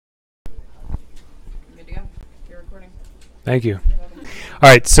Thank you. All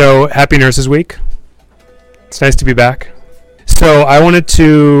right, so happy Nurses Week. It's nice to be back. So I wanted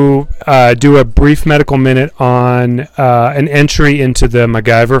to do a brief medical minute on an entry into the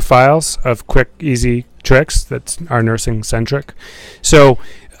MacGyver files of quick, easy tricks that are nursing-centric. So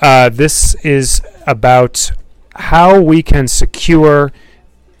this is about how we can secure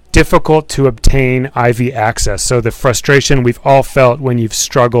difficult to obtain IV access. So the frustration we've all felt when you've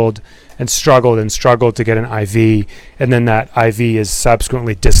struggled to get an IV, and then that IV is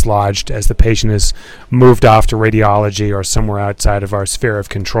subsequently dislodged as the patient is moved off to radiology or somewhere outside of our sphere of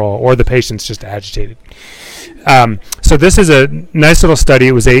control, or the patient's just agitated. So this is a nice little study.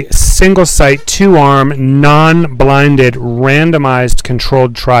 It was a single-site, two-arm, non-blinded, randomized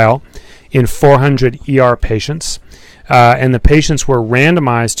controlled trial in 400 ER patients. And the patients were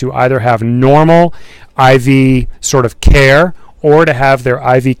randomized to either have normal IV sort of care or to have their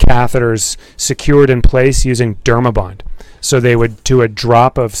IV catheters secured in place using Dermabond. So they would do a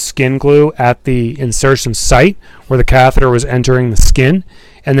drop of skin glue at the insertion site where the catheter was entering the skin,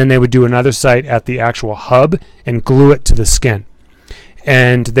 and then they would do another site at the actual hub and glue it to the skin.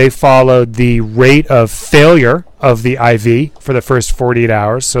 And they followed the rate of failure of the IV for the first 48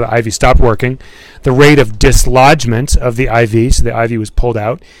 hours, so the IV stopped working, the rate of dislodgement of the IV, so the IV was pulled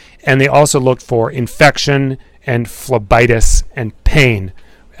out, and they also looked for infection and phlebitis and pain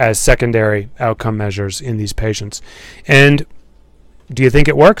as secondary outcome measures in these patients. And do you think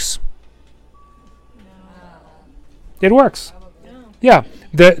it works? No. It works. No. Yeah.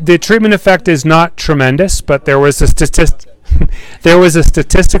 The treatment effect is not tremendous, but there was a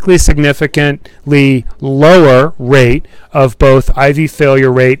statistically significantly lower rate of both IV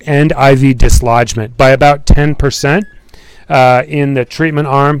failure rate and IV dislodgement by about 10%. In the treatment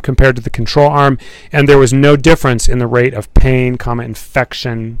arm compared to the control arm, and there was no difference in the rate of pain,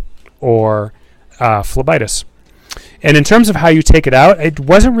 infection, or phlebitis. And in terms of how you take it out, it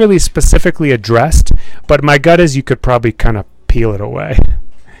wasn't really specifically addressed, but my gut is you could probably kind of peel it away.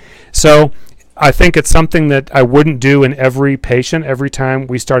 So I think it's something that I wouldn't do in every patient every time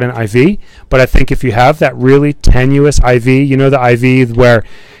we start an IV, but I think if you have that really tenuous IV, you know, the IV where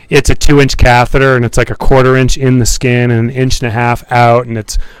it's a 2-inch catheter and it's like a 1/4 inch in the skin and 1.5 inches out and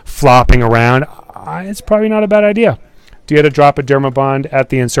it's flopping around, it's probably not a bad idea. Do you get a drop of Dermabond at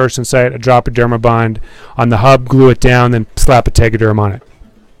the insertion site, a drop of Dermabond on the hub, glue it down, then slap a Tegaderm on it.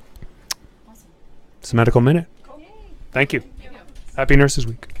 Awesome. It's a medical minute. Cool. Thank you. Happy Nurses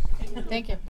Week. Thank you.